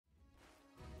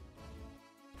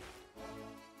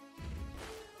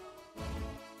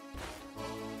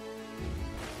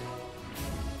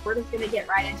we're just going to get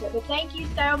right into it. But thank you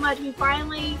so much. We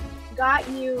finally got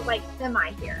you like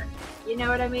semi here. You know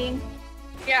what I mean?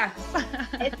 Yes.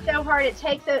 It's so hard. It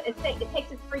takes a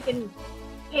freaking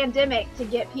pandemic to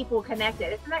get people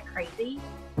connected. Isn't that crazy?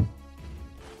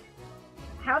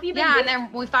 How have you been? Yeah, and then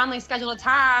we finally scheduled a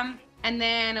time, and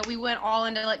then we went all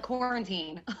into like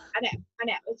quarantine. I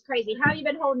know. It's crazy. How have you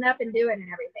been holding up and doing and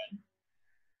everything?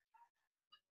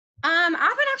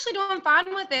 I've been actually doing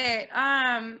fine with it.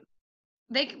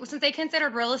 Since they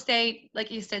considered real estate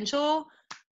like essential,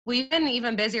 we've been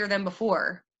even busier than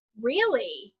before.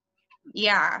 Really?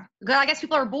 Yeah, because I guess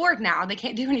people are bored now. They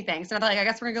can't do anything, so they're like, I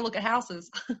guess we're gonna go look at houses.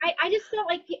 I just felt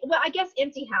like, well, I guess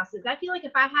empty houses. I feel like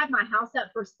if I had my house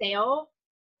up for sale,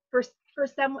 for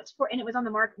someone, and it was on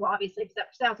the market, well, obviously it's up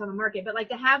for sale, it's on the market, but like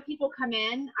to have people come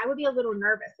in, I would be a little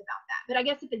nervous about that. But I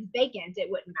guess if it's vacant,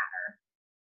 it wouldn't matter.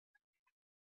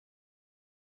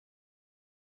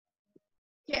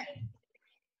 Yeah.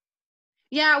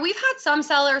 Yeah, we've had some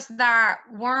sellers that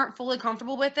weren't fully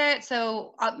comfortable with it.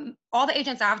 So all the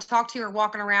agents I've talked to are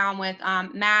walking around with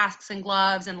masks and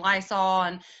gloves and Lysol,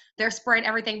 and they're spraying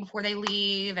everything before they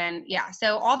leave. And yeah,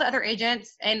 so all the other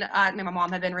agents and my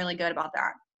mom have been really good about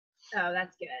that. Oh,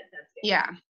 that's good. That's good. Yeah.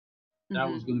 That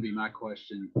was going to be my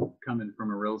question, coming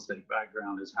from a real estate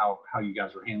background, is how you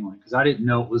guys were handling it. Because I didn't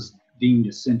know it was deemed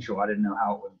essential. I didn't know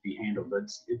how it would be handled. But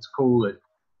it's cool that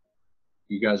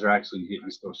you guys are actually getting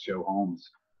us those show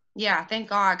homes. Yeah, thank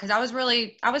God. Because I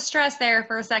was stressed there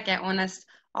for a second when this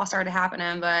all started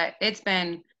happening, but it's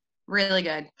been really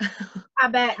good. I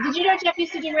bet. Did you know Jeff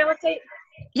used to do real estate?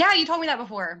 Yeah, you told me that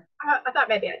before. I thought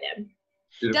maybe I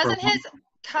did.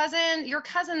 Doesn't your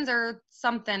cousins or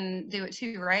something do it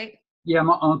too, right? Yeah,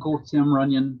 my uncle, Tim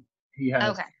Runyon, he has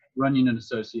Okay. Runyon and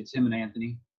Associates, him and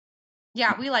Anthony.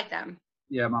 Yeah, we like them.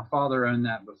 Yeah, my father owned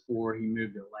that before he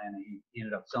moved to Atlanta. He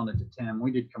ended up selling it to Tim.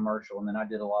 We did commercial, and then I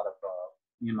did a lot of,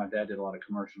 me and my dad did a lot of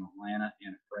commercial in Atlanta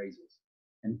and appraisals.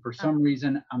 And for some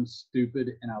reason, I'm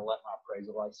stupid, and I let my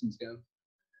appraisal license go.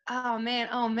 Oh,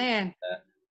 man.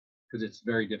 Because it's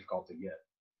very difficult to get.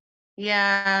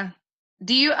 Yeah.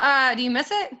 Do you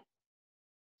miss it?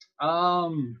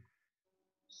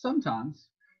 Sometimes.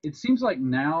 It seems like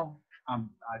now I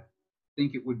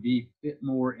think it would be fit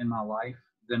more in my life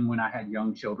than when I had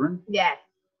young children. Yeah.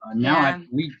 Now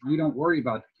we don't worry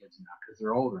about the kids now because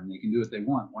they're older and they can do what they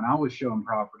want. When I was showing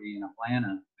property in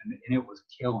Atlanta and it was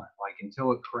killing, like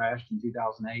until it crashed in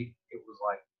 2008, it was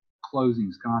like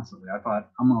closings constantly. I thought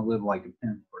I'm going to live like a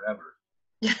pimp forever.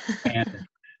 And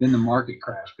then the market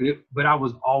crashed. But I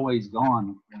was always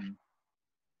gone when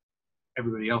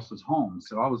everybody else was home.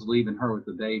 So I was leaving her with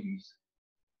the babies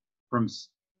from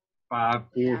 4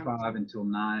 or 5 until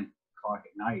 9 o'clock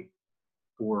at night,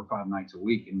 4 or 5 nights a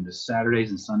week, and the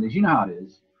Saturdays and Sundays. You know how it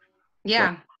is.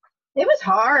 Yeah. It was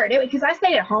hard because I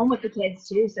stayed at home with the kids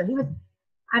too. So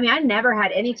I never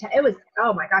had any time. It was,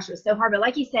 oh my gosh, it was so hard. But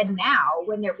like you said, now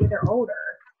when they're older,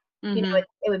 you know,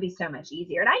 it would be so much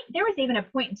easier. And there was even a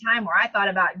point in time where I thought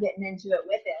about getting into it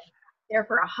with him there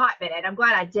for a hot minute. I'm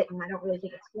glad I didn't. I don't really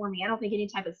think it's for me. I don't think any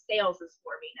type of sales is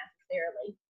for me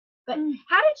necessarily. But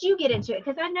how did you get into it?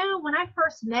 Because I know when I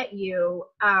first met you,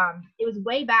 it was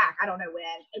way back. I don't know when.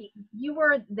 And you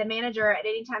were the manager at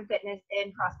Anytime Fitness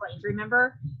in Cross Plains,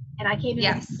 remember? And I came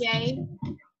in with Jay.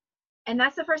 And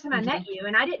that's the first time I met you.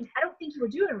 And I don't think you were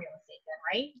doing real estate then,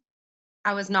 right?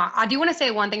 I was not. I do want to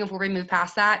say one thing before we move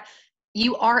past that.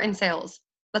 You are in sales.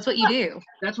 That's what you do.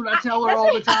 That's what I tell her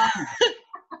all the time.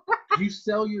 You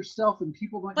sell yourself and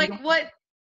people don't. Like what?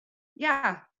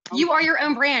 Yeah. You are your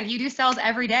own brand. You do sales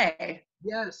every day.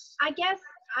 Yes. I guess,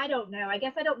 I don't know. I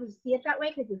guess I don't see it that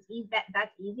way because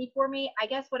that's easy for me. I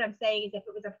guess what I'm saying is if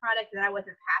it was a product that I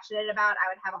wasn't passionate about, I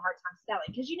would have a hard time selling.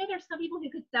 Because you know, there's some people who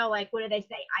could sell, like, what do they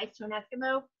say? Ice to an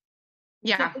Eskimo?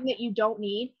 Yeah. Something that you don't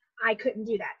need. I couldn't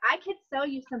do that. I could sell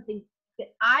you something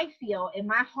that I feel in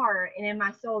my heart and in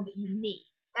my soul that you need.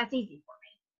 That's easy for me.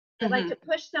 But like to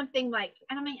push something like,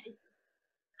 and I mean,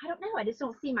 I don't know. I just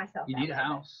don't see myself. You need a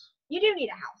house. You do need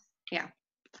a house. Yeah.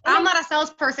 I'm not a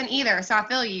salesperson either, so I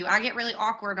feel you. I get really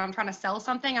awkward when I'm trying to sell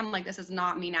something. I'm like, this is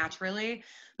not me naturally.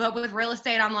 But with real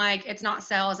estate, I'm like, it's not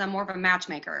sales. I'm more of a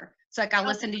matchmaker. So like I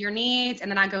listen to your needs and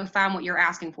then I go find what you're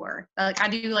asking for. Like I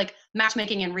do like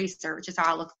matchmaking and research is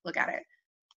how I look at it.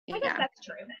 I guess that's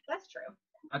true. That's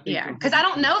true. Yeah, because I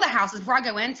don't know the houses before I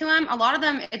go into them. A lot of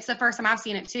them, it's the first time I've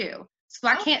seen it too. So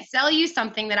I can't sell you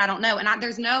something that I don't know. And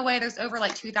there's no way there's over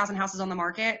like 2,000 houses on the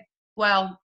market.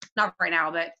 Well, not right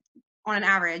now, but on an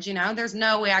average, you know, there's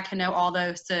no way I can know all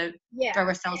those to throw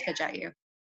a sales pitch at you.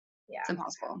 Yeah. It's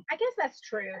impossible. I guess that's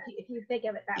true if you think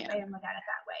of it that way and look at it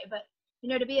that way. But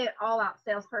to be an all-out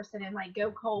salesperson and like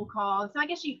go cold call. So I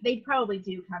guess they probably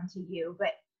do come to you,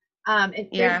 but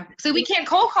yeah. So we can't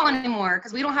cold call anymore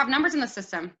because we don't have numbers in the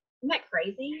system. Isn't that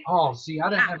crazy? Oh, see, I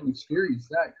didn't have experienced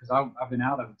that because I've been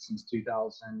out of it since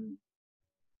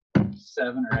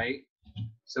 2007 or 8.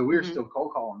 So we were still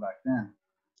cold calling back then.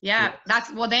 Yeah,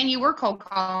 then you were cold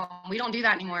calling. We don't do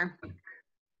that anymore.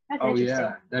 That's oh interesting.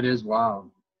 Yeah, that is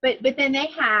wild. But then they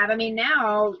have, I mean,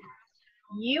 now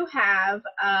you have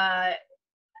a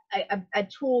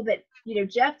tool that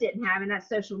Jeff didn't have, and that's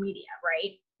social media,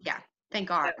 right? Yeah, thank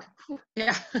God. So,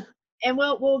 yeah. And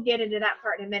we'll get into that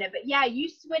part in a minute. But yeah, you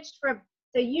switched from,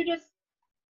 so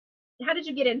how did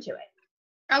you get into it?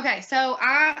 Okay, so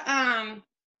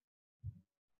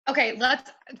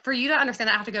for you to understand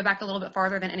that, I have to go back a little bit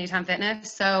farther than Anytime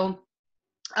Fitness. So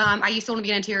I used to want to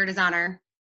be an interior designer.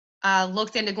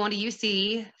 Looked into going to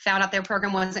UC, found out their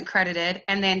program wasn't credited,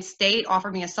 and then state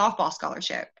offered me a softball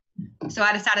scholarship. So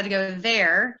I decided to go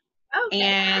there. Okay.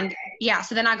 And yeah,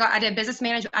 so then I did business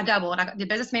management. I doubled. I did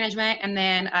business management and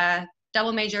then a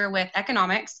double major with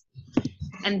economics.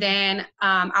 And then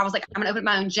I was like, I'm gonna open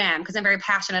my own gym because I'm very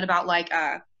passionate about like,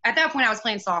 at that point I was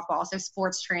playing softball. So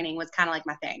sports training was kind of like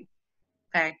my thing.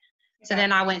 Okay. So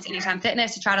then I went to Anytime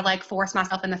Fitness to try to like force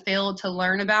myself in the field to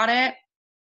learn about it.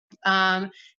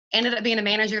 Ended up being a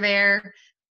manager there.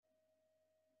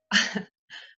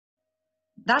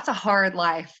 That's a hard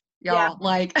life, y'all. Yeah.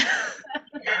 Like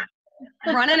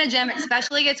running a gym,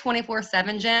 especially a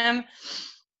 24/7 gym,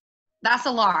 that's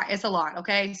a lot. It's a lot.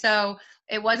 Okay. So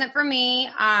it wasn't for me.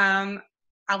 I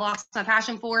lost my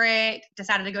passion for it,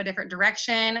 decided to go a different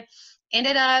direction.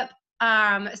 Ended up,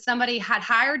 somebody had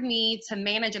hired me to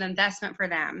manage an investment for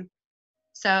them.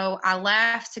 So I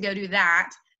left to go do that.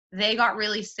 They got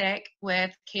really sick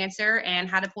with cancer and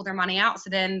had to pull their money out. So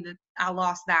then I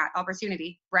lost that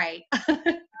opportunity. Right.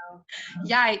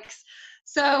 Yikes.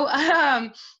 So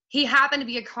he happened to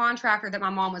be a contractor that my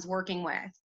mom was working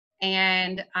with.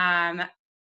 And I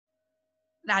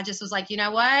just was like, you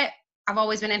know what? I've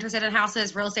always been interested in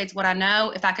houses. Real estate's what I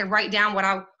know. If I could write down what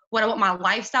I want my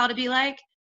lifestyle to be like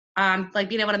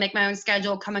being able to make my own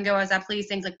schedule, come and go as I please,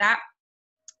 things like that.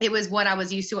 It was what I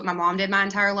was used to, what my mom did my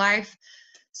entire life.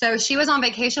 So she was on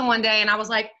vacation one day and I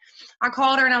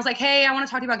called her and I was like, hey, I want to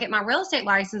talk to you about getting my real estate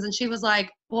license. And she was like,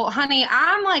 well, honey,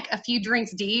 I'm like a few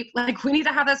drinks deep. Like, we need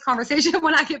to have this conversation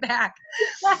when I get back.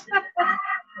 So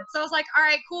I was like, all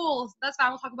right, cool. That's fine.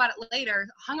 We'll talk about it later.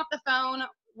 Hung up the phone,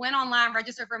 went online,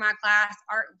 registered for my class,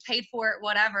 paid for it,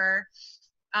 whatever.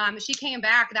 She came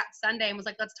back that Sunday and was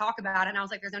like, let's talk about it. And I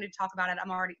was like, there's no need to talk about it.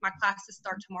 My classes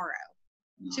start tomorrow.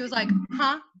 She was like,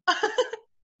 huh?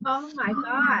 Oh my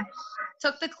gosh.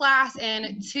 Took the class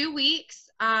in 2 weeks.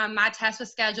 My test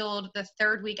was scheduled the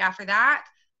 3rd week after that.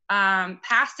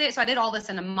 Passed it. So I did all this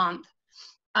in a month.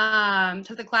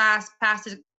 Took the class, passed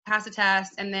the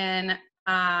test. And then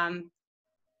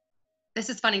this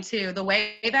is funny too. The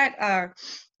way that,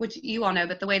 which you all know,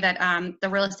 but the way that the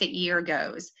real estate year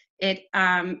goes, it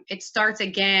starts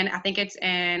again. I think it's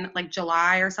in like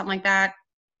July or something like that.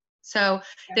 So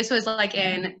this was like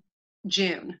in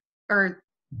June or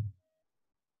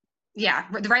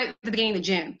right at the beginning of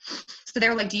June. So they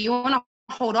were like, do you want to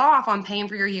hold off on paying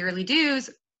for your yearly dues?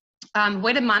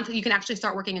 Wait a month, you can actually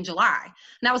start working in July.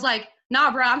 And I was like, nah,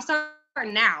 bro, I'm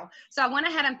starting now. So I went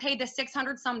ahead and paid the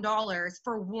 $600 some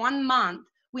for 1 month.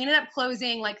 We ended up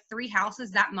closing like 3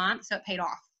 houses that month. So it paid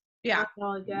off. Yeah.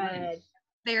 Oh, good.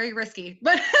 Very risky,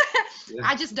 but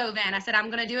I just dove in. I said,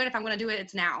 I'm going to do it. If I'm going to do it,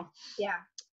 it's now. Yeah.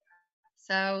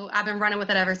 So I've been running with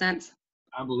it ever since.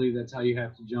 I believe that's how you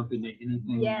have to jump into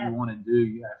anything Yeah. you want to do.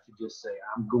 You have to just say,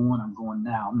 I'm going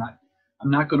now. I'm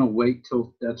not going to wait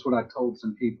till, that's what I told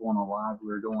some people on a live we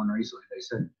were doing recently. They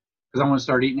said, because I want to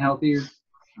start eating healthier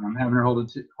and I'm having her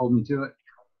hold me to it.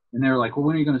 And they were like, well,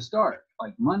 when are you going to start?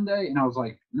 Like Monday? And I was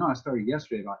like, no, I started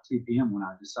yesterday about 2 p.m. when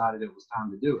I decided it was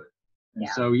time to do it. And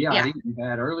so, I'd eaten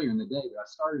bad earlier in the day, but I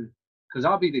started because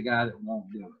I'll be the guy that won't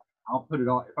do it. I'll put it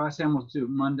all. If I say I'm going to do it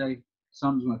Monday,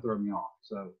 something's going to throw me off.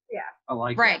 So I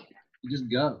like right. that. You just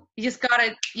go. You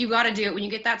gotta do it. When you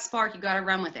get that spark, you gotta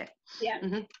run with it. Yeah.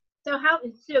 Mm-hmm. So how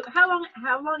long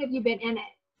have you been in it?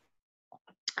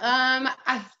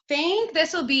 I think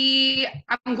this will be,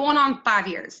 I'm going on 5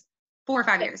 years, 4 or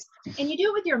 5 years. And you do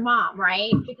it with your mom,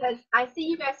 right? Because I see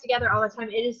you guys together all the time.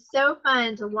 It is so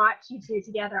fun to watch you two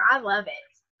together. I love it.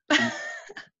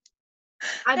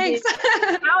 Thanks.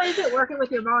 How is it working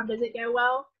with your mom? Does it go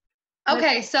well?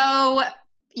 Okay, so,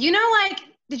 like,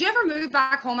 did you ever move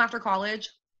back home after college?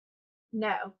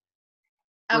 No.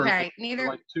 Okay, neither.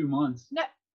 For like 2 months. No.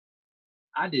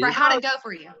 I did. Right, how'd it go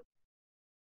for you?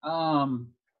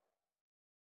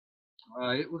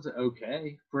 It was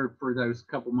okay for those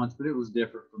couple months, but it was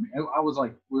different for me. I was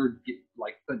like,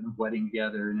 like putting a wedding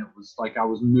together, and it was like I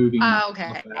was moving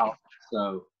Okay. out.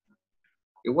 So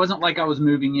it wasn't like I was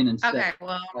moving in and staying. Okay,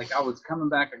 well. Like I was coming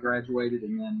back, I graduated,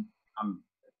 and then I'm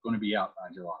going to be out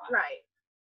by July. Right.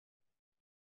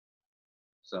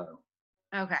 So.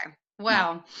 Okay.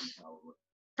 Well,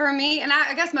 for me, and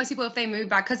I guess most people, if they move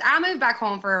back, because I moved back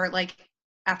home for like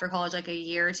after college, like a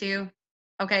year or two.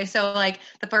 Okay, so like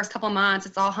the first couple months,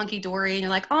 it's all hunky dory, and you're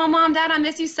like, "Oh, mom, dad, I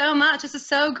miss you so much. This is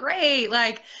so great."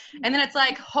 Like, and then it's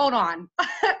like, "Hold on,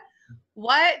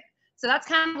 what?" So that's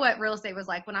kind of what real estate was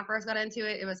like when I first got into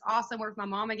it. It was awesome, worked with my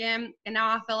mom again, and now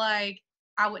I feel like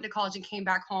I went to college and came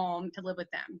back home to live with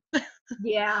them.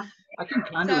 Yeah. I can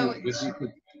kind of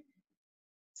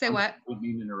say what? I didn't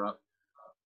mean to interrupt.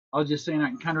 I was just saying I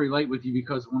can kind of relate with you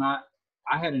because when I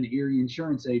had an Erie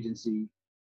insurance agency.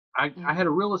 I had a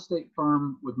real estate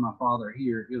firm with my father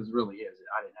here. It was really his.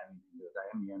 I didn't have anything to do with it.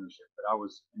 I had any ownership, but I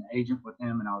was an agent with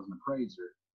him and I was an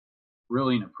appraiser,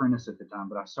 really an apprentice at the time.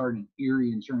 But I started an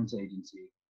Erie insurance agency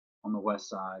on the west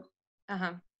side.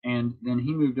 Uh-huh. And then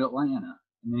he moved to Atlanta.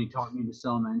 And then he taught me to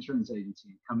sell my insurance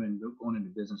agency and going into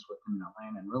business with him in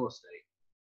Atlanta in real estate.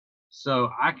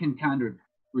 So I can kind of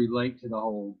relate to the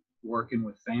whole working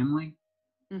with family.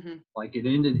 Mm-hmm. Like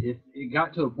it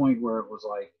got to a point where it was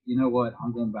like, you know what,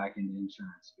 I'm going back into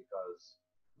insurance because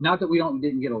not that we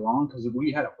didn't get along because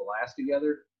we had a blast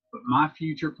together, but my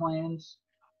future plans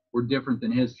were different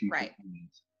than his future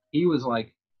plans. He was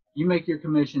like, you make your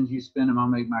commissions, you spend them, I'll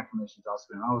make my commissions, I'll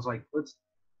spend them. I was like, let's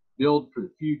build for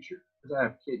the future because I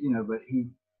have kids, but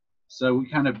so we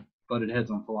kind of butted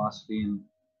heads on philosophy. And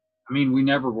I mean, we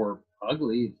never were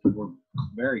ugly. We're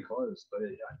very close, but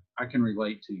I can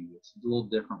relate to you. It's a little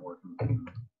different working with you.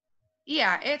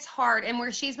 Yeah, it's hard. And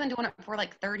where she's been doing it for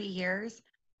like 30 years,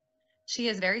 she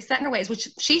is very set in her ways, which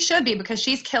she should be because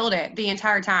she's killed it the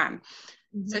entire time.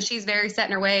 Mm-hmm. So she's very set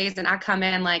in her ways. And I come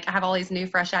in like I have all these new,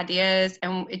 fresh ideas.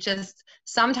 And it just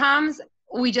sometimes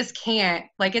we just can't.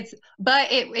 Like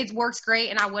it works great.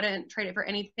 And I wouldn't trade it for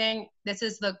anything.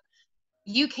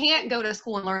 You can't go to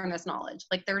school and learn this knowledge.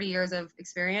 Like 30 years of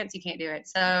experience, you can't do it.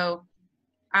 So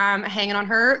I'm hanging on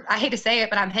her. I hate to say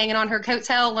it, but I'm hanging on her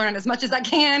coattail, learning as much as I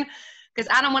can because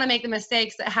I don't want to make the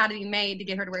mistakes that had to be made to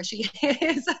get her to where she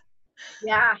is.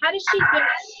 Yeah. How does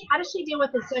she deal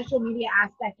with the social media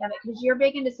aspect of it? Because you're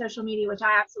big into social media, which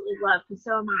I absolutely love, because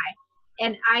so am I.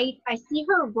 And I see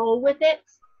her roll with it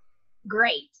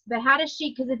great. But how does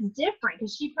she, because it's different,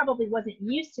 because she probably wasn't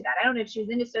used to that. I don't know if she was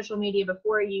into social media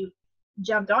before you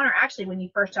jumped on, or actually when you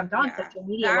first jumped on social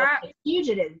media, what huge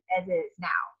it is as it is now.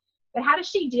 But how does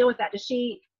she deal with that? Does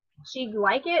she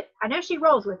like it? I know she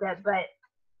rolls with it, but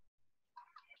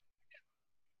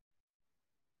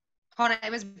hold on,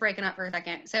 it was breaking up for a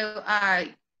second. So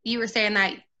you were saying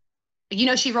that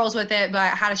she rolls with it,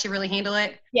 but how does she really handle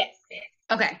it? Yes.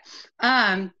 Okay.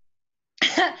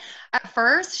 At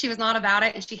first she was not about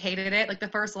it and she hated it. Like the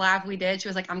first live we did, she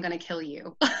was like, I'm gonna kill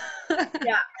you.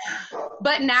 Yeah.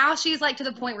 But now she's like to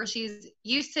the point where she's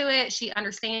used to it. She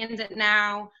understands it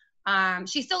now.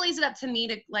 She still leaves it up to me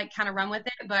to like kind of run with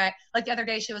it. But like the other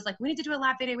day she was like, we need to do a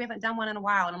live video. We haven't done one in a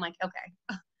while. And I'm like,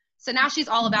 okay. So now she's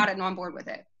all about it and on board with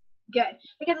it. Good.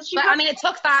 Because it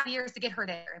took 5 years to get her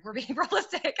there, if we're being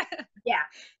realistic. Yeah.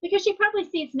 Because she probably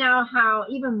sees now how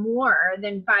even more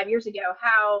than 5 years ago,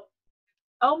 how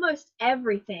almost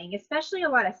everything, especially a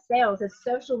lot of sales, is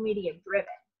social media driven.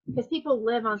 Because people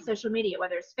live on social media,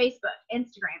 whether it's Facebook,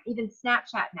 Instagram, even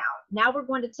Snapchat now. Now we're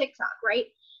going to TikTok, right?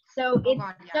 So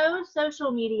so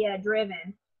social media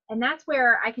driven. And that's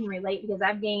where I can relate, because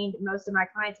I've gained most of my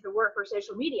clients that work for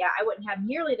social media. I wouldn't have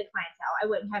nearly the clientele. I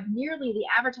wouldn't have nearly the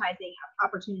advertising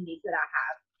opportunities that I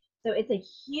have. So it's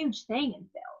a huge thing in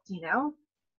sales,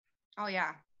 Oh,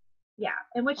 yeah. Yeah.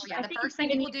 And which the first thing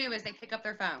people do is they pick up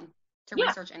their phone to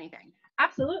research anything.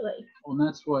 Absolutely. Well, and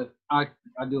that's what I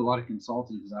do a lot of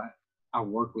consulting, because I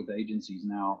work with agencies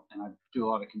now, and I do a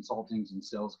lot of consultings and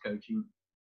sales coaching.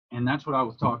 And that's what I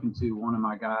was talking to one of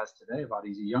my guys today about.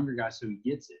 He's a younger guy, so he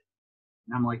gets it.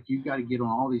 And I'm like, you got to get on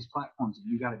all these platforms and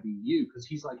you got to be you. Because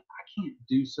he's like, I can't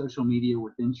do social media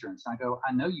with insurance. And I go,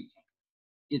 I know you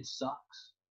can. It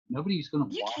sucks. Nobody's going to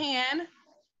watch. You can.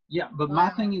 Yeah, but my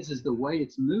thing is the way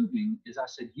it's moving is I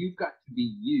said, you've got to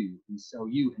be you and sell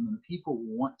you. And then people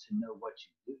want to know what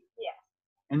you do.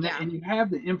 Yeah. And you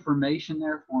have the information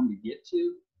there for them to get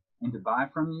to and to buy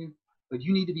from you. But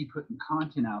you need to be putting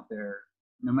content out there,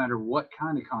 no matter what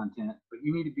kind of content. But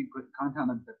you need to be putting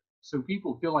content out there so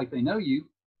people feel like they know you,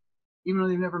 even though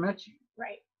they've never met you.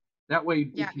 Right. That way,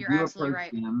 if you do approach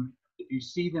right. them, if you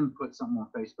see them put something on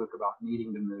Facebook about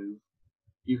needing to move,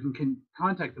 you can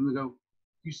contact them and go,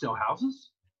 You sell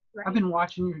houses? Right. I've been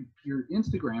watching your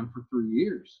Instagram for 3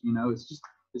 years. You know,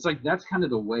 it's like that's kind of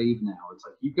the wave now. It's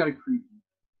like you've got to create.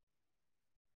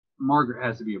 Margaret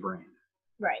has to be a brand.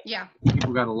 Right. Yeah.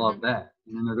 People got to love that,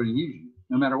 and then they're going to use you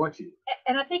no matter what you do.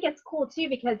 And I think it's cool too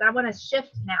because I want to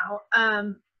shift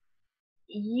now.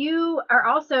 You are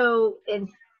also in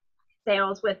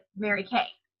sales with Mary Kay,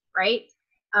 right?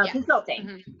 Yes. Consulting.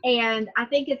 Mm-hmm. And I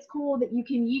think it's cool that you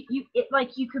can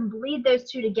you can bleed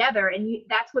those two together, and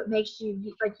that's what makes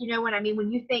you like, you know what I mean?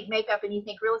 When you think makeup and you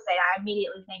think real estate, I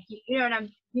immediately think you know what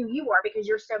you are, because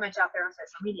you're so much out there on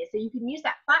social media. So you can use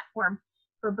that platform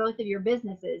for both of your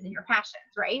businesses and your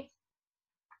passions, right?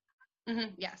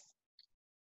 Mm-hmm. Yes.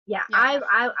 Yeah.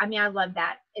 I mean, I love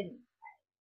that. And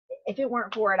if it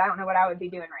weren't for it, I don't know what I would be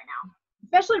doing right now,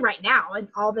 especially right now and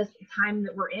all this time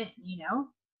that we're in, you know?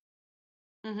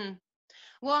 Mm-hmm.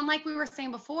 Well, and like we were saying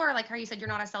before, like how you said you're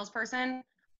not a salesperson.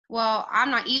 Well,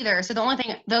 I'm not either. So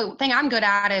the thing I'm good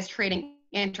at is creating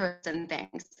interest in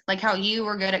things. Like how you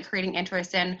were good at creating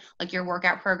interest in like your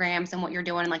workout programs and what you're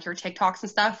doing, like your TikToks and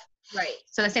stuff. Right.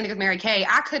 So the same thing with Mary Kay.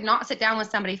 I could not sit down with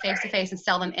somebody face to face and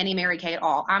sell them any Mary Kay at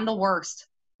all. I'm the worst.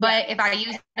 But if I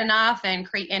use it enough and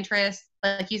create interest,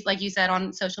 like you said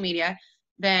on social media,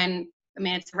 then I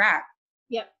mean it's a wrap.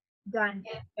 Yep. Done.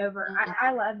 Over.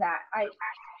 I love that.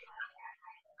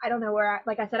 I don't know where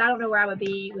like I said, I don't know where I would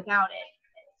be without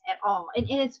it at all. And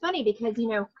it's funny because, you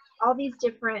know, all these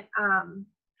different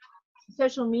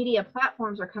social media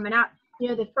platforms are coming out. You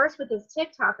know, the first with this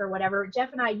TikTok or whatever,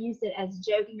 Jeff and I used it as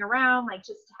joking around, like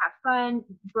just to have fun.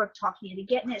 Brooke talked me into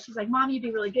getting it. She's like, Mom, you'd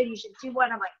be really good. You should do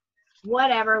one. I'm like,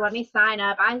 whatever, let me sign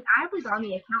up. I was on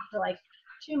the account for like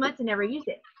 2 months and never used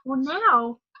it. Well,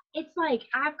 now it's like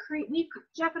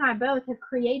Jeff and I both have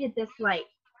created this like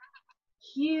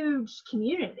huge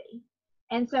community.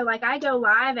 And so like I go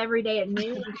live every day at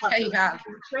noon and talk about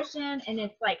nutrition, and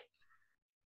it's like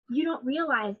you don't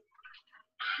realize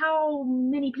how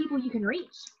many people you can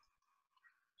reach.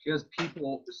 She has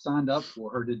people signed up for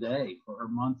her today for her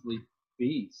monthly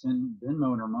fee, send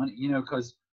Venmo her money, you know,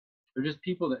 because they're just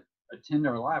people that attend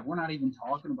our live. We're not even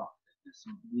talking about fitness,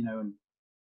 you know. And,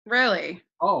 really?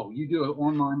 Oh, you do an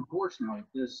online course now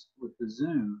with the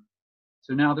Zoom.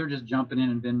 So now they're just jumping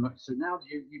in and Venmo. So now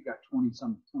you've got 25,000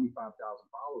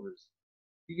 followers.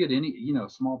 You get any, you know,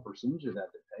 small percentage of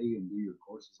that to pay and do your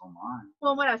courses online.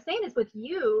 Well, what I was saying is with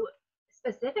you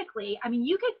specifically, I mean,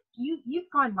 you've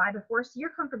gone live before, so you're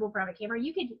comfortable in front of a camera.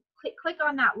 You could click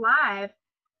on that live.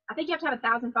 I think you have to have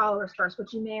 1,000 followers first,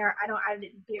 which you may or I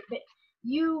didn't do, but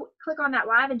you click on that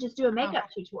live and just do a makeup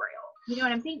tutorial. You know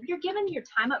what I'm saying? You're giving your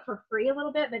time up for free a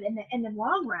little bit, but in the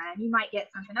long run, you might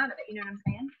get something out of it. You know what I'm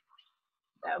saying?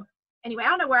 So anyway, I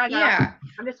don't know where I got. Yeah.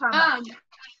 I'm just talking about.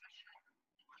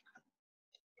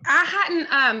 I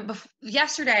hadn't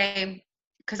yesterday,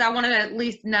 because I wanted to at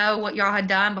least know what y'all had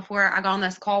done before I got on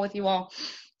this call with you all.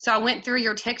 So I went through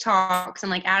your TikToks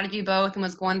and like added you both and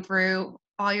was going through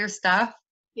all your stuff.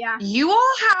 Yeah. You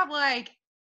all have like,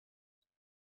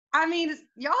 I mean,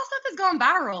 y'all stuff has gone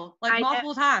viral like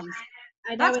multiple times.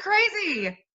 I know. That's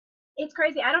crazy. It's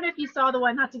crazy. I don't know if you saw the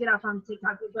one, not to get off on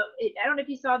TikTok, but I don't know if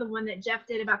you saw the one that Jeff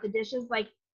did about the dishes. Like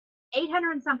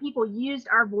 800 and some people used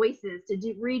our voices to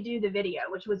redo the video,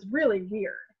 which was really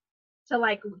weird. To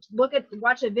like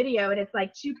watch a video and it's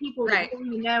like two people that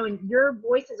you know and your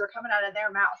voices are coming out of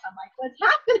their mouths. I'm like, what's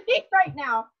happening right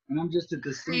now? And I'm just at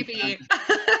the same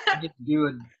I get to do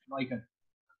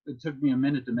it took me a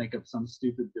minute to make up some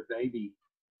stupid baby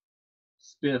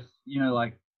spiff, you know,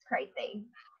 like it's crazy.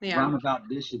 Yeah. Roundabout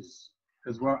dishes.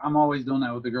 Because I'm always doing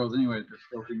that with the girls anyway. They're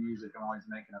filthy music. I'm always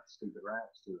making up stupid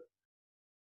raps to it.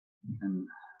 And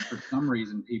for some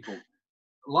reason,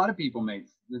 a lot of people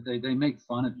they make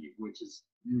fun of you, which is,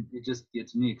 it just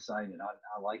gets me excited.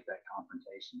 I like that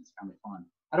confrontation. It's kind of fun.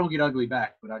 I don't get ugly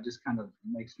back, but I just kind of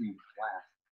makes me laugh.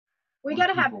 We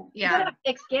gotta have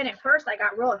thick skin. At first, I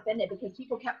got real offended because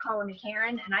people kept calling me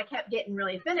Karen, and I kept getting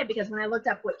really offended because when I looked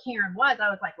up what Karen was, I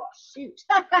was like, well, shoot,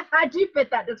 I do fit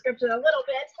that description a little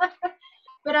bit.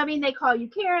 But I mean, they call you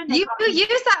Karen. You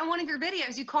used that in one of your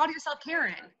videos. You called yourself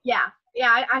Karen. Yeah.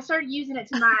 I started using it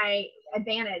to my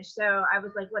advantage, so I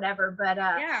was like, whatever. But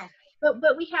yeah.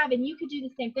 But we have, and you could do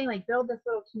the same thing, like build this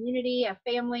little community, a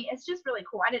family. It's just really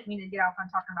cool. I didn't mean to get off on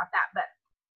talking about that, but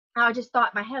I just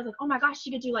thought in my head, I was like, oh my gosh,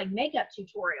 you could do like makeup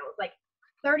tutorials, like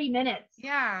 30 minutes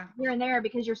here and there,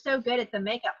 because you're so good at the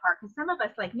makeup part. Because some of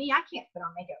us, like me, I can't put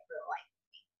on makeup for like,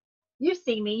 you've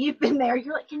seen me, you've been there.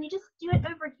 You're like, can you just do it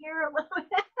over here a little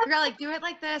bit? You're like, do it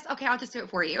like this. Okay, I'll just do it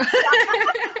for you.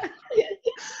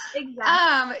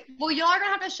 Exactly. Well, y'all are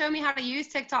gonna have to show me how to use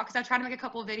TikTok because I tried to make a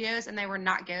couple of videos and they were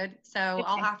not good. So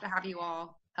I'll have to have you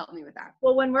all help me with that.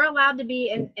 Well, when we're allowed to be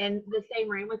in the same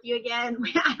room with you again,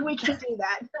 we can do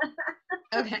that.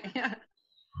 Okay.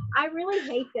 I really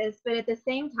hate this, but at the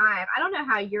same time, I don't know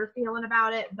how you're feeling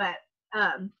about it, but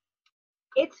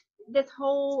it's this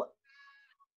whole,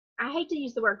 I hate to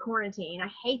use the word quarantine. I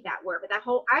hate that word, but that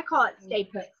whole, I call it stay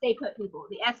put people.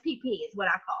 The SPP is what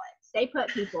I call it. Stay put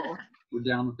people. We're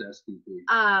down with the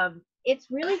SPP.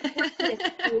 It's really forced me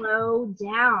to slow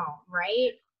down,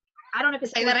 right? I don't know if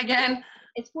it's Say that again.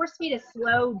 It's forced me to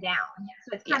slow down,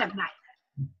 so it's kind of nice.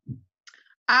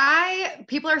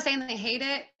 People are saying they hate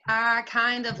it. I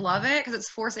kind of love it because it's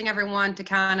forcing everyone to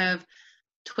kind of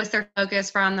twist their focus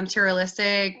from the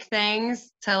materialistic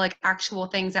things to like actual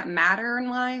things that matter in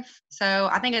life. So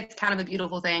I think it's kind of a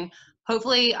beautiful thing.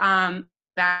 Hopefully,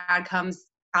 bad comes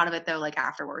out of it though, like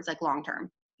afterwards, like long term.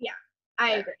 Yeah,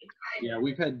 I agree. Yeah,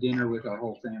 we've had dinner with our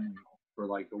whole family for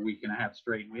like a week and a half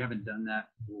straight. We haven't done that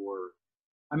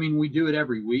I mean, we do it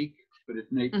every week, but it's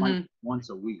like once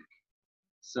a week.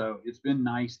 So it's been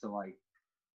nice to like,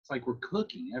 it's like we're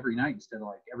cooking every night instead of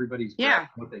like everybody's grabbing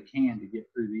what they can to get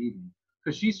through the evening.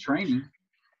 Because she's training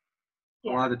a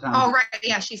lot of the time. Oh, right.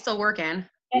 Yeah, she's still working.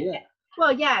 Yeah.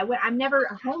 Well, yeah, I'm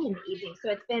never home in the evening, so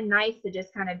it's been nice to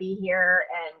just kind of be here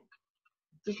and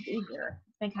just be here.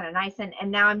 It's been kind of nice. And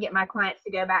now I'm getting my clients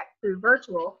to go back through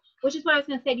virtual, which is what I was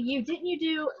going to say to you. Didn't you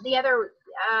do the other,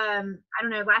 I don't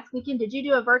know, last weekend, did you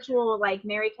do a virtual like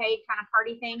Mary Kay kind of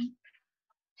party thing?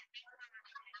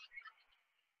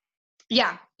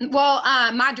 Yeah. Well,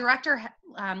 my director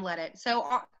led it.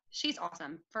 So she's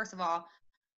awesome. First of all,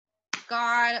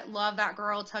 God love that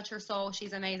girl, touch her soul.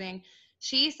 She's amazing.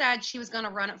 She said she was going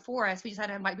to run it for us. We just had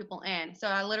to invite people in. So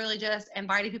I literally just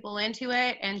invited people into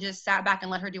it and just sat back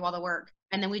and let her do all the work.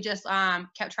 And then we just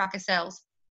kept track of sales.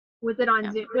 Was it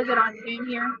on Zoom? Was it on Zoom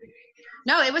here?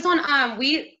 No, it was on,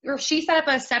 she set up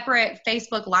a separate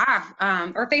Facebook Live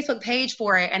or Facebook page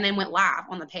for it and then went live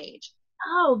on the page.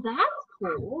 Oh, that's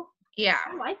cool. Yeah.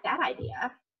 I like that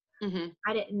idea. Mm-hmm.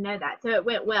 I didn't know that. So it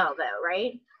went well though,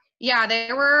 right? Yeah,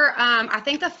 there were, I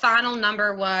think the final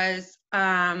number was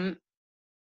over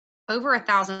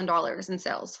 $1,000 in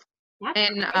sales.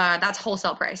 That's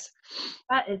wholesale price.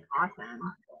 That is awesome.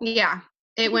 Yeah,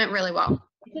 it went really well.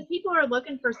 Because people are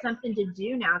looking for something to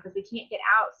do now because we can't get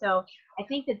out. So I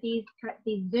think that these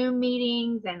Zoom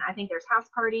meetings, and I think there's house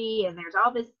party and there's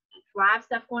all this live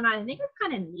stuff going on. I think it's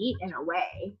kind of neat in a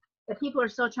way that people are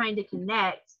still trying to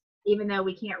connect, even though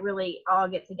we can't really all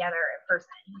get together in person,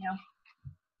 you know?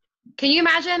 Can you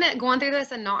imagine going through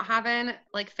this and not having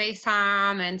like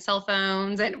FaceTime and cell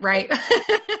phones and right?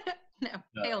 No,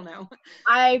 hell no.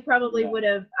 I probably would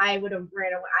have read away.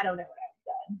 I don't know what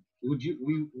I've done. Would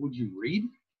you read?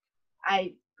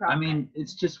 I mean,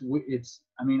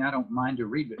 I mean, I don't mind to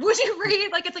read, but would you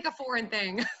read? Like it's like a foreign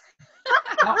thing.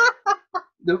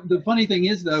 The funny thing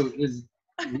is though, is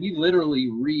we literally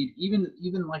read,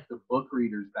 even like the book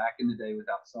readers back in the day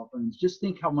without cell phones, just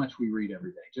think how much we read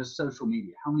every day, just social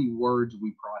media, how many words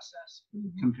we process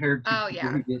compared to people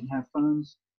who didn't have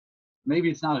phones.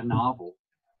 Maybe it's not a novel,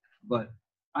 but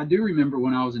I do remember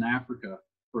when I was in Africa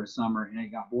for a summer and it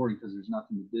got boring because there's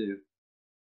nothing to do.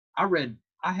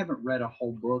 I haven't read a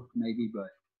whole book maybe, but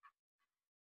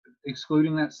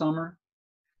excluding that summer,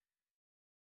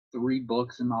 3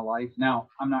 books in my life. Now,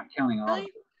 I'm not counting Audible.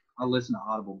 I listen to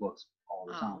Audible books all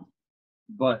the time.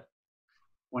 But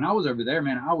when I was over there,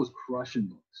 man, I was crushing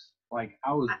books. Like,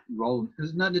 I was rolling.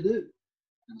 There's nothing to do.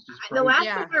 It was just crazy. The last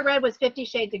book I read was 50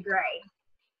 Shades of Grey.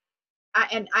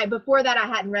 Before that, I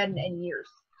hadn't read in years.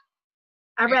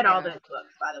 I read all those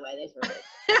books, by the way. Those were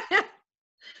good.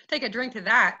 Take a drink to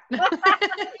that.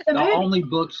 The only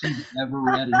books she's ever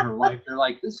read in her life, they're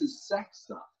like, this is sex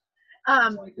stuff.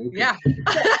 Like, okay. Yeah.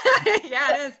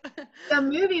 Yeah, it is. The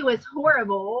movie was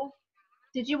horrible.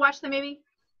 Did you watch the movie?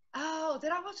 Oh,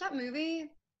 did I watch that movie?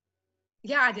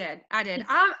 Yeah, I did.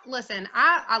 Listen,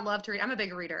 I love to read. I'm a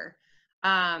big reader.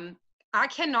 I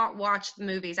cannot watch the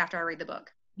movies after I read the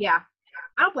book. Yeah.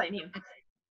 I don't blame you.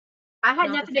 I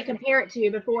had nothing to compare it to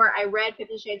before I read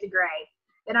 50 Shades of Grey.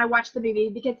 Then I watched the movie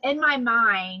because in my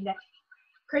mind,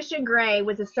 Christian Grey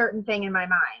was a certain thing in my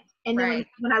mind. And then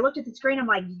when I looked at the screen, I'm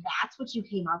like, that's what you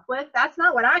came up with? That's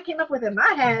not what I came up with in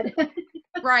my head.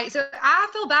 Right. So I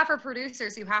feel bad for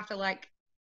producers who have to like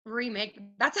remake.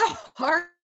 That's a hard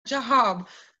job.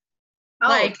 Oh,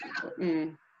 like,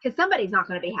 because somebody's not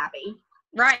going to be happy.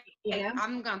 Right. Yeah.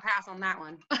 I'm going to pass on that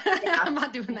one. Yeah. I'm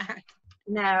not doing that.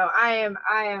 No,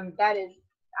 I'm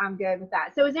good with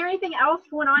that. So is there anything else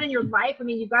going on in your life? I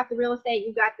mean, you've got the real estate,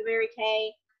 you've got the Mary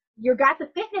Kay, you got the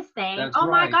fitness thing. That's my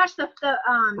right. gosh, the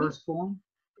First Form.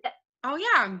 Oh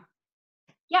yeah.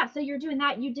 Yeah, so you're doing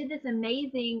that. You did this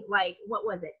amazing, like, what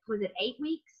was it? Was it 8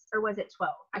 weeks or was it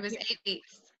 12? It was 8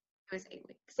 weeks. It was 8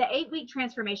 weeks. The 8-week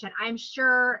transformation, I'm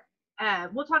sure,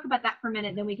 we'll talk about that for a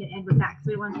minute, then we can end with that because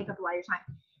we don't want to take up a lot of your time.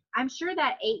 I'm sure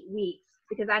that 8 weeks,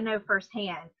 because I know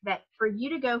firsthand that for you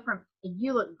to go from,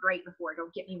 you look great before,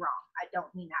 don't get me wrong, I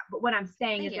don't mean that, but what I'm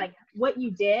saying is like what you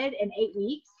did in 8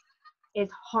 weeks is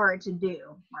hard to do,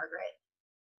 Margaret.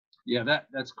 Yeah,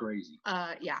 that's crazy.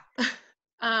 Yeah.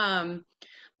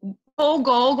 Whole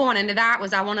goal going into that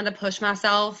was I wanted to push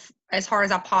myself as hard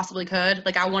as I possibly could.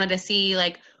 Like I wanted to see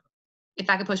like if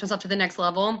I could push myself to the next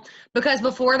level, because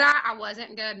before that I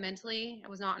wasn't good mentally. I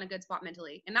was not in a good spot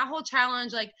mentally. And that whole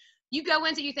challenge, like you go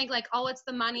into, you think like, oh, it's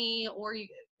the money, or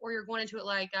you're going into it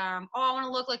like, oh, I want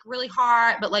to look like really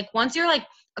hot. But like once you're like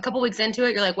a couple weeks into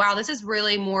it, you're like, wow, this is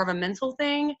really more of a mental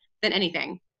thing than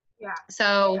anything. Yeah.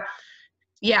 So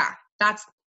yeah,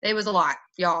 it was a lot,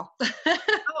 y'all.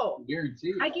 Oh,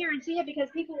 Guarantee. I guarantee it, because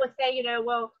people would say,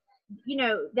 well,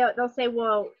 they'll say,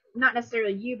 well, not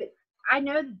necessarily you, but I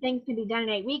know that things can be done in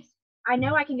 8 weeks. I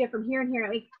know I can go from here and here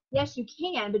in 8 weeks. Yes, you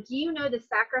can, but do you know the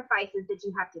sacrifices that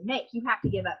you have to make? You have to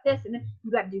give up this, and then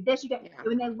you got to do this.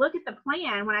 When they look at the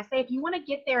plan, when I say, if you want to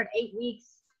get there in 8 weeks,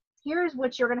 here's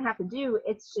what you're going to have to do.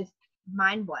 It's just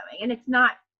mind blowing, and it's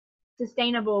not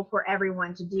sustainable for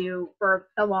everyone to do for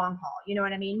the long haul. You know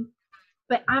what I mean?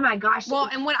 But oh my gosh. Well,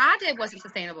 and what I did wasn't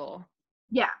sustainable.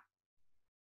 Yeah.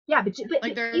 Yeah, but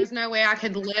like there's no way I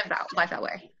could live life that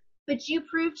way. But you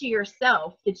proved to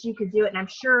yourself that you could do it, and I'm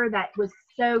sure that was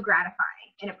so gratifying.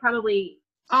 And it probably.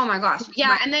 Oh my gosh.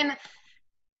 Yeah, and then.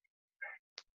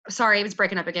 Sorry, it was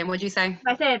breaking up again. What'd you say?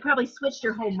 I said it probably switched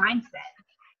your whole mindset.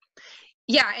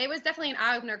 Yeah, it was definitely an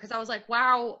eye opener, because I was like,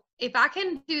 wow, if I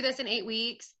can do this in 8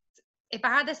 weeks, if I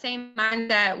had the same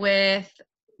mindset with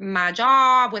my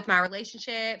job, with my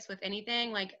relationships, with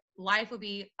anything, like life would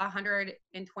be 120%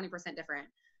 different.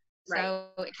 Right. So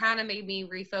it kind of made me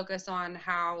refocus on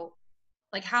how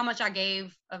much I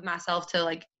gave of myself to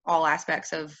like all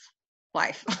aspects of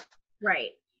life.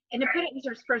 Right. And to put it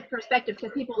into perspective,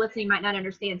 because people listening might not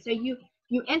understand. So you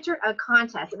entered a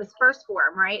contest. It was first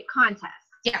form, right? Contest.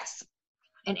 Yes.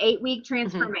 An 8-week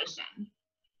transformation. Mm-hmm.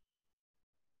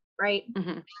 Right?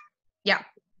 Mm-hmm. Yeah.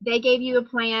 They gave you a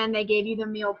plan. They gave you the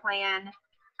meal plan.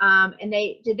 And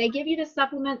did they give you the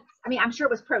supplements? I mean, I'm sure it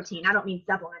was protein. I don't mean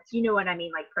supplements. You know what I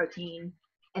mean, like protein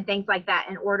and things like that,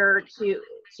 in order to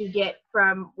get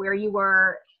from where you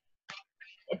were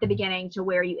at the beginning to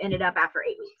where you ended up after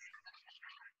 8 weeks.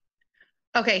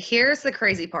 Okay, here's the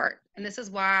crazy part. And this is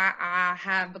why I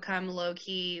have become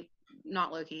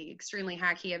extremely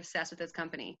high-key obsessed with this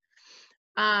company.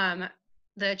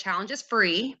 The challenge is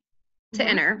free to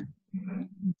enter.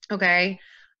 Okay.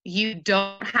 You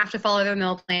don't have to follow their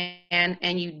meal plan,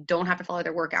 and you don't have to follow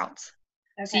their workouts.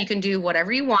 Okay. So you can do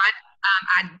whatever you want.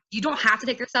 You don't have to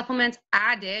take their supplements.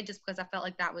 I did, just because I felt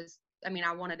like that was, I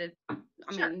wanted to,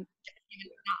 mean,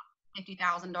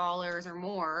 $50,000 or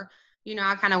more,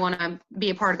 I kind of want to be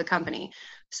a part of the company.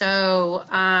 So,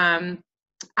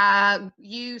 I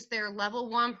used their level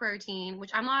 1 protein,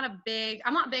 which I'm not big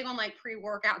on like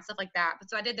pre-workout and stuff like that. But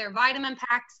so I did their vitamin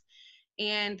packs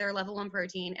and their level 1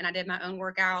 protein, and I did my own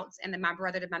workouts, and then my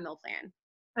brother did my meal plan.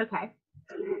 Okay.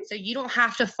 So you don't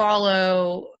have to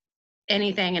follow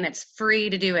anything, and it's free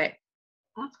to do it.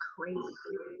 That's crazy.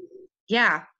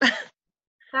 Yeah. That's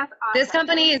awesome. This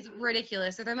company is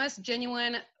ridiculous. They're the most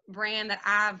genuine brand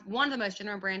one of the most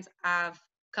genuine brands I've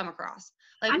come across.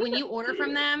 Like when you order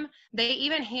from them, they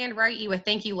even handwrite you a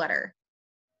thank you letter.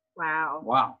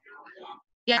 Wow.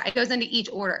 Yeah, it goes into each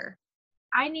order.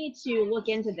 I need to look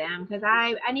into them, because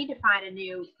I need to find a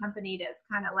new company to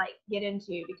kind of like get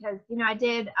into, because I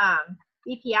did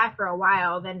BPI for a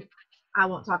while. Then I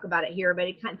won't talk about it here, but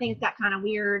things got kind of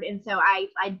weird, and so I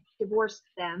divorced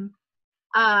them.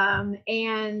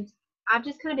 And I've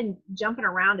just kind of been jumping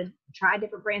around to try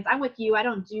different brands. I'm with you. I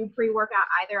don't do pre-workout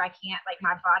either. I can't, like,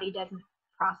 my body doesn't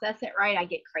process it right. I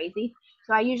get crazy.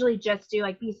 So I usually just do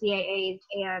like BCAAs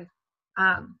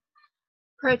and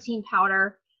protein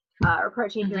powder. Or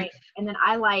protein drink, and then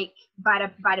I like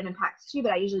vitamin packs too,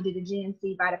 but I usually do the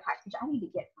GNC Vitapacks, which I need to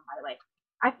get some, by the way.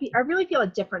 I really feel a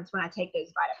difference when I take those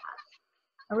Vitapacks.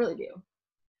 I really do.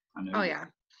 I know. Oh yeah.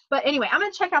 But anyway, I'm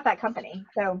gonna check out that company.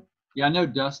 So yeah, I know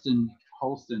Dustin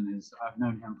Holston I've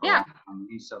known him for a long time.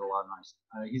 He said a lot of nice.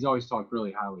 He's always talked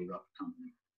really highly about the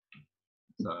company.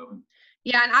 So.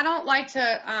 Yeah, and I don't like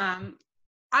to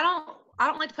I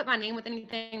don't like to put my name with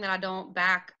anything that I don't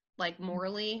back, like,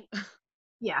 morally.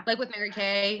 Yeah. Like with Mary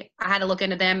Kay, I had to look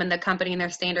into them and the company and their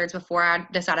standards before I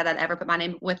decided I'd ever put my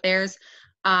name with theirs.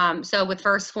 So with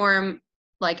First Form,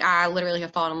 Like I literally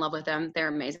have fallen in love with them. They're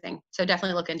amazing. So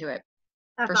definitely look into it.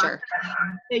 That's for awesome. sure.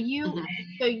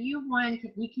 So you won.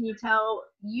 Can you tell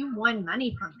you won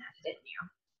money from this, didn't you?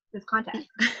 This contest.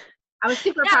 I was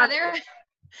super proud.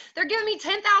 They're giving me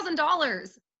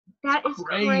 $10,000. That is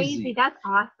crazy. That's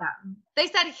awesome. They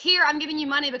said, "Here, I'm giving you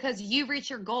money because you reached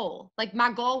your goal." Like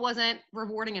my goal wasn't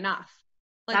rewarding enough.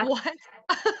 Like what?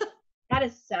 That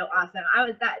is so awesome.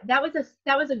 That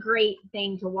was a great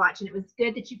thing to watch, and it was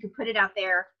good that you could put it out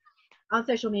there on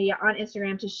social media, on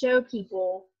Instagram, to show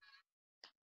people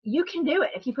you can do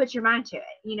it if you put your mind to it.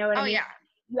 You know what I mean? Yeah.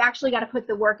 You actually got to put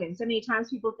the work in. So many times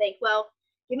people think, well,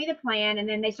 give me the plan, and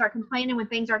then they start complaining when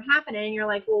things aren't happening, and you're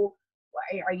like, well,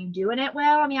 are you doing it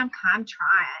well? I mean, I'm trying.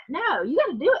 No, you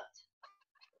got to do it.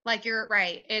 Like you're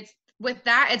right. It's with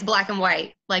that, it's black and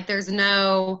white. Like there's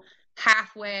no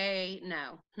halfway.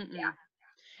 No. Mm-mm. Yeah.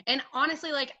 And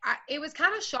honestly, like it was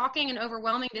kind of shocking and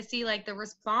overwhelming to see like the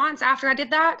response after I did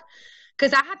that.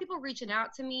 Because I had people reaching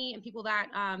out to me and people that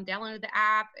downloaded the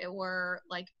app or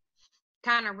like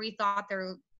kind of rethought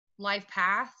their life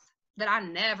path that I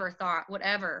never thought would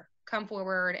ever come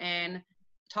forward and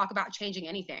talk about changing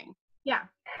anything. Yeah.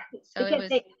 So because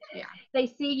they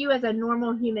see you as a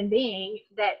normal human being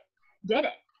that did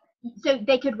it. So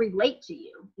they could relate to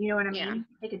you. You know what I mean? Yeah.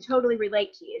 They could totally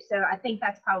relate to you. So I think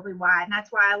that's probably why. And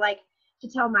that's why I like to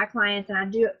tell my clients, and I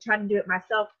try to do it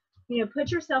myself,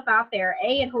 put yourself out there.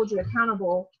 A, it holds you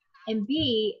accountable, and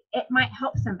B, it might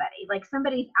help somebody. Like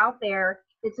somebody's out there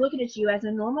that's looking at you as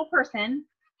a normal person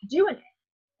doing it.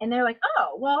 And they're like,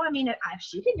 oh, well, I mean, if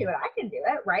she can do it, I can do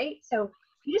it, right? So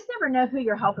you just never know who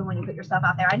you're helping when you put yourself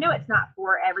out there. I know it's not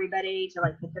for everybody to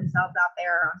like put themselves out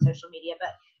there on social media, but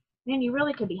man, you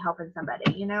really could be helping somebody,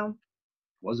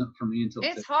 Wasn't for me until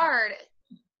it's TikTok. hard.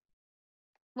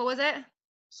 What was it?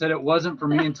 Said it wasn't for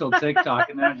me until TikTok,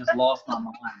 and then I just lost my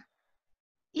mind.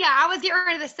 Yeah, I was getting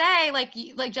ready to say, like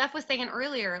Jeff was saying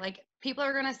earlier, like people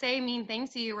are gonna say mean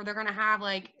things to you, or they're gonna have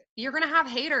you're gonna have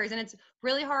haters, and it's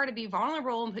really hard to be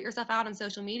vulnerable and put yourself out on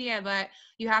social media, but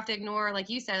you have to ignore, like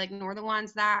you said, ignore the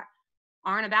ones that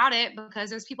aren't about it, because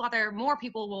there's people out there, more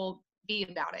people will be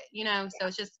about it, So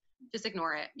it's just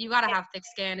ignore it. You gotta have thick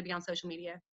skin to be on social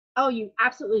media. Oh, you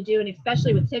absolutely do, and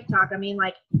especially with TikTok. I mean,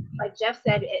 like Jeff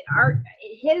said,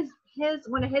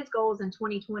 one of his goals in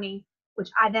 2020, which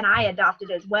I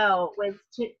adopted as well, was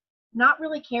to not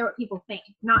really care what people think.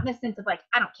 Not in the sense of like,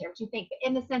 I don't care what you think, but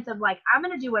in the sense of like, I'm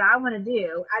gonna do what I want to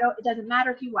do. It doesn't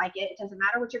matter if you like it. It doesn't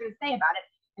matter what you're gonna say about it.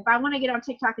 If I want to get on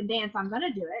TikTok and dance, I'm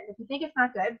gonna do it. If you think it's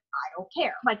not good, I don't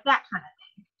care. Like that kind of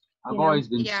thing. I've always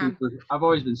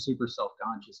been super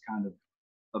self-conscious kind of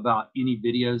about any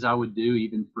videos I would do,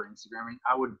 even for Instagram.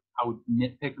 I would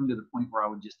nitpick them to the point where I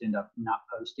would just end up not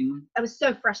posting them. That was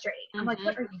so frustrating. I'm like,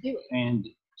 what are you doing? And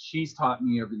she's taught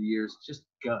me over the years, just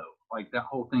go. Like that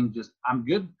whole thing, I'm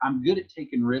good at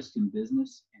taking risks in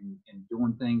business and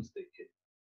doing things that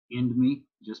could end me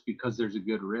just because there's a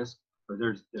good risk, or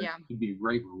there could be a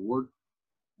great reward.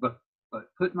 But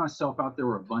putting myself out there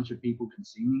where a bunch of people can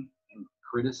see me and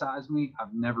criticize me,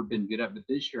 I've never been good at. But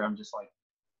this year I'm just like,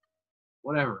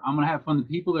 whatever, I'm gonna have fun. The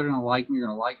people that are gonna like me are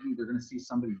gonna like me. They're gonna see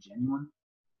somebody genuine,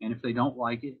 and if they don't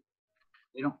like it,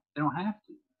 they don't have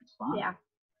to. It's fine. Yeah.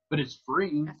 But it's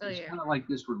free. There's kind of like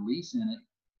this release in it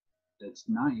that's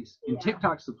nice. And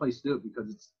TikTok's the place to do it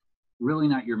because it's really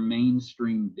not your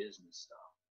mainstream business stuff.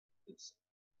 It's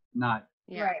not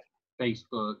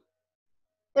Facebook.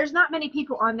 There's not many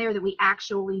people on there that we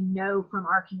actually know from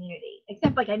our community,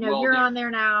 except like I know you're on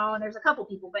there now, and there's a couple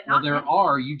people, but not. Well, there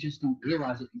are. You just don't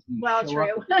realize it until you show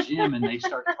up at the gym and they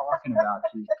start talking about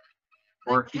you.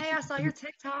 Or hey, I saw your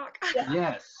TikTok.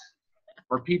 Yes.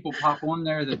 Or people pop on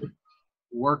there that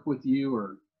work with you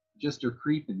or just are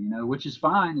creeping, which is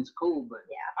fine. It's cool, but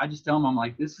I just tell them, I'm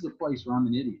like, this is a place where I'm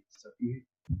an idiot. So if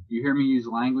you hear me use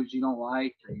language you don't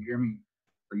like,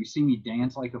 or you see me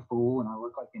dance like a fool and I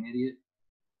look like an idiot,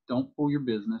 don't pull your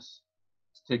business.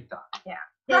 It's TikTok. Yeah.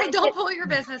 Right, don't pull your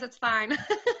business. It's fine.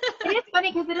 It is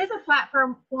funny because it is a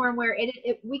platform where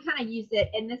we kind of use it,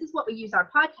 and this is what we use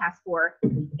our podcast for.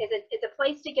 It's a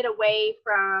place to get away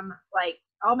from, like,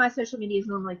 all my social media is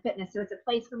normally fitness, so it's a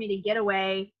place for me to get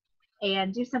away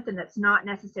and do something that's not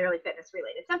necessarily fitness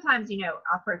related. Sometimes,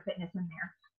 I'll throw fitness in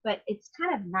there, but it's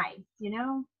kind of nice,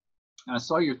 I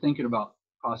saw you're thinking about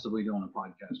possibly doing a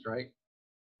podcast, right?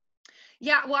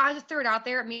 Yeah, well, I just threw it out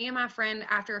there. Me and my friend,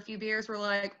 after a few beers, were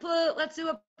like, let's do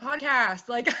a podcast.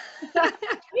 Like,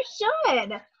 you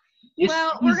should.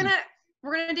 Well, we're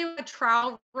gonna do a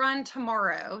trial run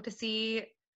tomorrow to see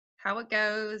how it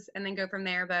goes and then go from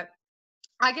there. But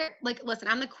I get listen,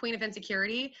 I'm the queen of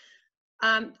insecurity.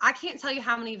 I can't tell you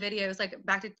how many videos,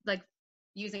 back to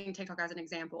using TikTok as an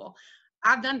example.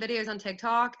 I've done videos on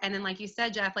TikTok, and then like you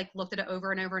said, Jeff, like looked at it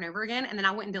over and over and over again, and then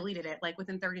I went and deleted it like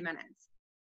within 30 minutes.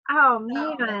 Oh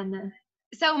man.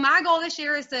 So my goal this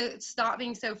year is to stop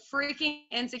being so freaking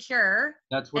insecure.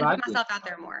 That's what and I put did. myself out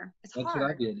there more. It's That's hard.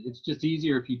 what I did. It's just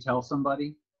easier if you tell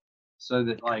somebody, so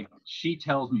that like she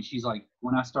tells me, she's like,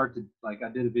 when I start to like, I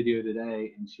did a video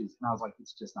today, and I was like,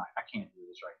 it's just not, I can't do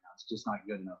this right now. It's just not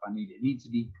good enough. I need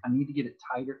to get it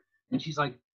tighter. And she's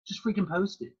like, just freaking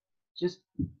post it. Just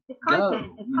go,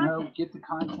 get the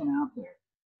content out there.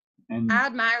 And I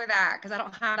admire that because I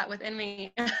don't have that within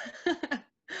me.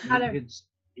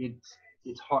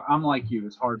 It's hard. I'm like you.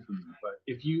 It's hard for me. But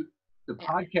if the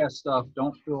podcast stuff,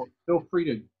 don't feel free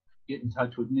to get in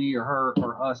touch with me or her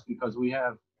or us, because we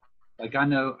have, like, I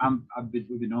know we've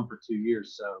been doing for 2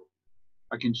 years, so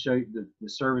I can show you the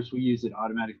service we use. It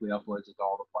automatically uploads it to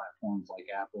all the platforms like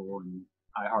Apple and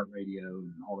iHeartRadio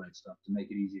and all that stuff to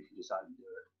make it easy if you decide to do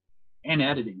it. And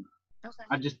editing. Okay.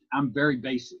 I'm very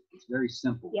basic. It's very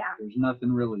simple. Yeah. There's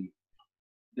nothing really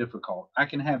difficult. I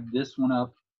can have this one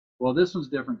up. Well, this one's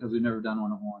different because we've never done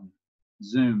one on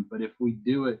Zoom, but if we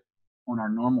do it on our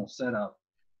normal setup,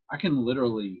 I can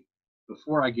literally,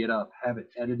 before I get up, have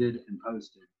it edited and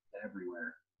posted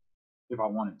everywhere if I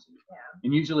wanted to. Yeah.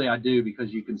 And usually I do,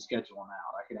 because you can schedule them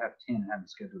out. I could have 10 and have them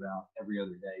scheduled out every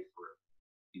other day for,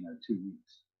 2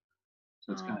 weeks.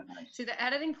 So it's kind of nice. See, the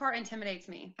editing part intimidates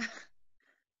me.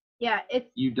 Yeah,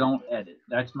 you don't edit.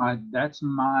 That's my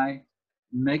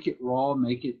make it raw,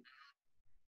 make it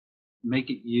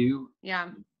you.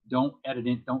 Yeah. Don't edit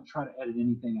it. Don't try to edit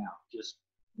anything out. Just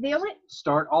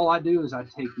start. All I do is I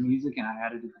take music and I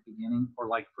add it at the beginning, or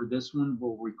like for this one,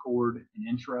 we'll record an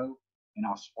intro and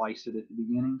I'll splice it at the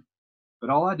beginning.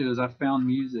 But all I do is I found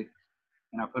music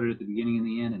and I put it at the beginning and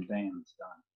the end, and bam, it's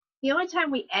done. The only time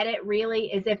we edit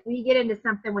really is if we get into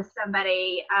something with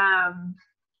somebody,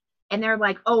 and they're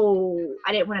like, oh,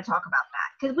 I didn't want to talk about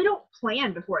that. Because we don't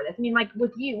plan before this. I mean, like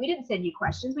with you, we didn't send you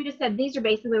questions. We just said, these are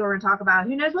basically what we're going to talk about.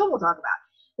 Who knows what we'll talk about.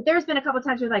 But there's been a couple of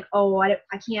times where like, oh, I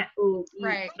can't,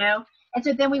 right. And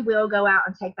so then we will go out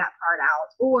and take that part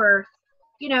out. Or,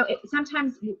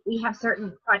 sometimes we have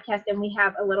certain podcasts and we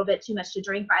have a little bit too much to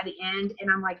drink by the end.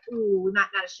 And I'm like, ooh, we might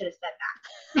not should have said that.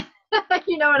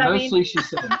 You know what I mean? Mostly she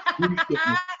said,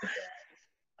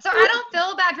 so I don't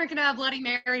feel bad drinking a Bloody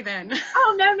Mary then.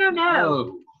 Oh,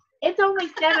 no. It's only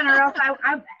 7, or else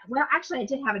well, actually I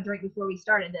did have a drink before we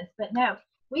started this, but no,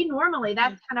 we normally,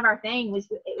 that's kind of our thing.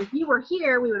 If you were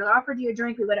here, we would have offered you a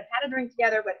drink. We would have had a drink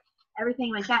together, but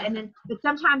everything like that. And then, but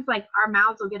sometimes like our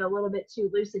mouths will get a little bit too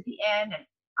loose at the end, and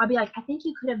I'll be like, I think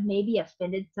you could have maybe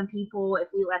offended some people if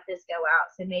we let this go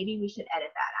out. So maybe we should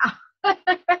edit that out.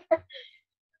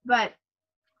 But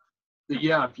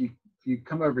yeah, if you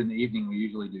come over in the evening, we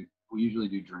usually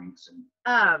do drinks, and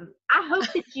I hope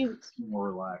that you more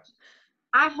relaxed.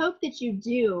 I hope that you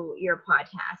do your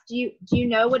podcast. Do you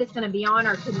know what it's going to be on,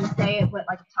 or can you say what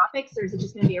like topics, or is it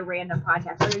just going to be a random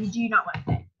podcast, or do you not want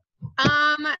to say?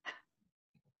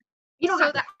 You don't.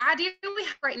 So the idea we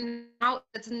have right now,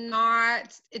 it's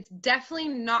definitely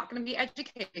not going to be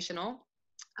educational.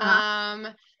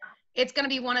 It's going to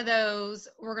be one of those,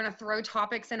 we're going to throw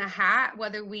topics in a hat,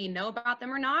 whether we know about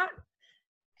them or not,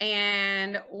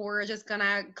 and we're just going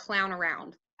to clown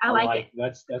around. I like it.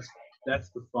 That's the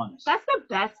funnest. That's the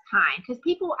best kind, because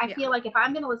people, I feel like if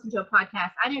I'm going to listen to a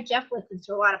podcast, I know Jeff listens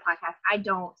to a lot of podcasts. I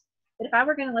don't. But if I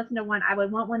were going to listen to one, I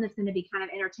would want one that's going to be kind of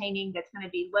entertaining, that's going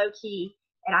to be low key,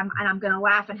 and I'm going to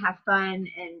laugh and have fun,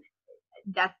 and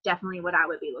that's definitely what I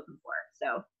would be looking for.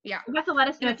 So you have to let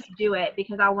us know if you do it,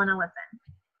 because I want to listen.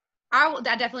 I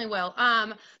definitely will.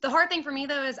 The hard thing for me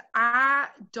though is I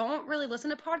don't really listen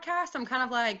to podcasts. I'm kind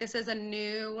of like, this is a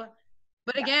new,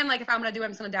 but again, like if I'm gonna do it,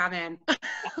 I'm just gonna dive in.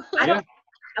 I don't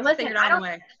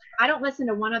listen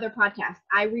to one other podcast.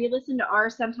 I re-listen to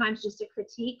ours sometimes just to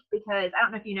critique, because I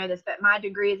don't know if you know this, but my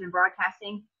degree is in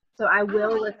broadcasting, so I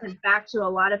will listen back to a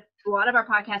lot of our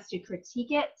podcasts to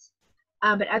critique it.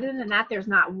 But other than that, there's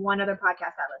not one other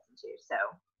podcast I listen to. So.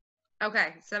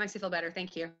 Okay, so that makes you feel better.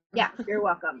 Thank you. Yeah, you're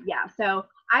welcome. Yeah, so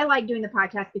I like doing the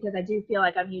podcast because I do feel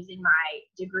like I'm using my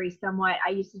degree somewhat. I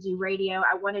used to do radio.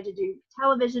 I wanted to do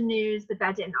television news, but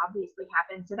that didn't obviously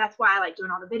happen. So that's why I like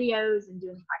doing all the videos and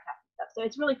doing the podcast and stuff. So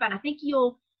it's really fun. I think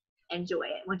you'll enjoy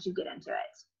it once you get into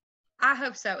it. I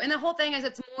hope so. And the whole thing is,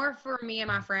 it's more for me and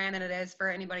my friend than it is for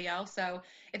anybody else. So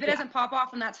if it doesn't pop off,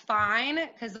 then that's fine,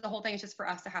 because the whole thing is just for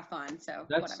us to have fun. So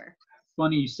whatever.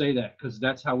 Funny you say that, because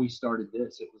that's how we started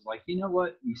this. It was like, you know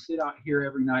what, we sit out here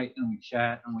every night and we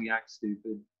chat and we act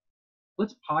stupid.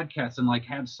 Let's podcast and like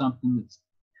have something that's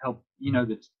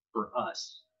that's for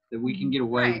us, that we can get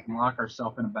away. We can lock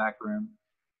ourselves in a back room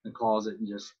the closet and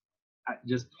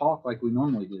just talk like we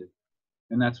normally do.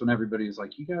 And that's when everybody was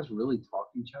like, "You guys really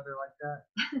talk to each other like that?"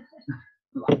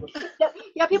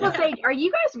 Yeah, people say, "Are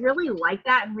you guys really like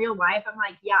that in real life?" I'm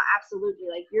like, "Yeah, absolutely.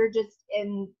 Like you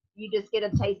just get a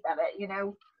taste of it, you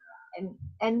know."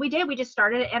 And we did. We just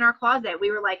started it in our closet.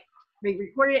 We were like, we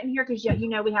recorded it in here because you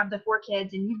know we have the 4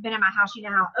 kids, and you've been in my house, you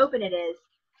know how open it is,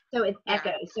 so it's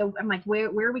echoes. So I'm like, where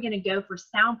are we going to go for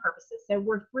sound purposes? So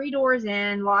we're 3 doors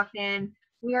in, locked in.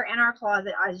 We are in our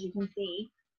closet, as you can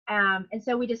see. And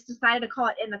so we just decided to call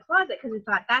it In the Closet because we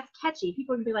thought that's catchy.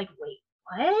 People would be like, wait,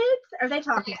 what are they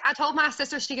talking about? I told my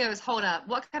sister, she goes, hold up,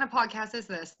 what kind of podcast is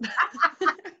this?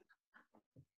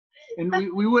 And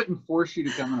we wouldn't force you to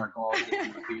come in our closet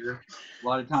and hear. A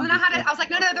lot of times. So then I was like,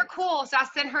 no, they're cool. So I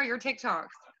sent her your TikToks.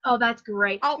 Oh, that's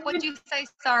great. Oh, what'd you say?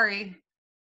 Sorry.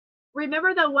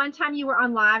 Remember the one time you were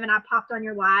on live and I popped on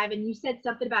your live and you said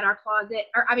something about our closet,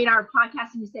 our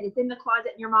podcast, and you said it's in the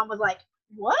closet, and your mom was like,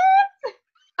 what?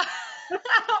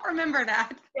 I don't remember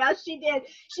that. Yeah, she did.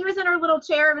 She was in her little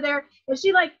chair over there, and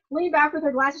she like leaned back with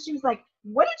her glasses. She was like,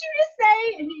 what did you just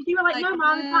say? And you were like, no,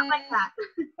 Mom, it's not like that.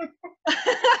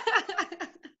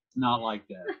 Not like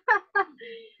that.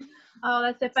 Oh,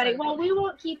 that's so funny. Well, we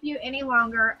won't keep you any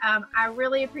longer. I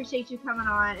really appreciate you coming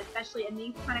on, especially in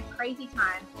these kind of crazy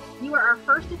times. You are our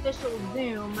first official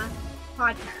Zoom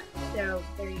podcast. So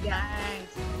there you go.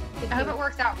 Nice. I hope it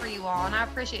works out for you all, and I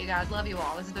appreciate you guys. Love you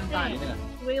all. This has been fun. Yeah.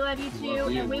 We love you too,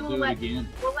 and we'll let you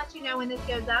know when this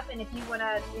goes up. And if you want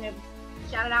to,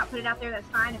 shout it out, put it out there, that's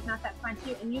fine. If not, that's fine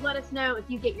too. And you let us know if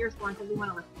you get yours going, because we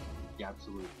want to listen. Yeah,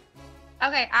 absolutely.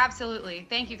 Okay, absolutely.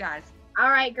 Thank you guys. All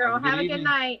right, girl. Have a good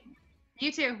night.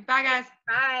 You too. Bye, guys.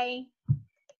 Bye.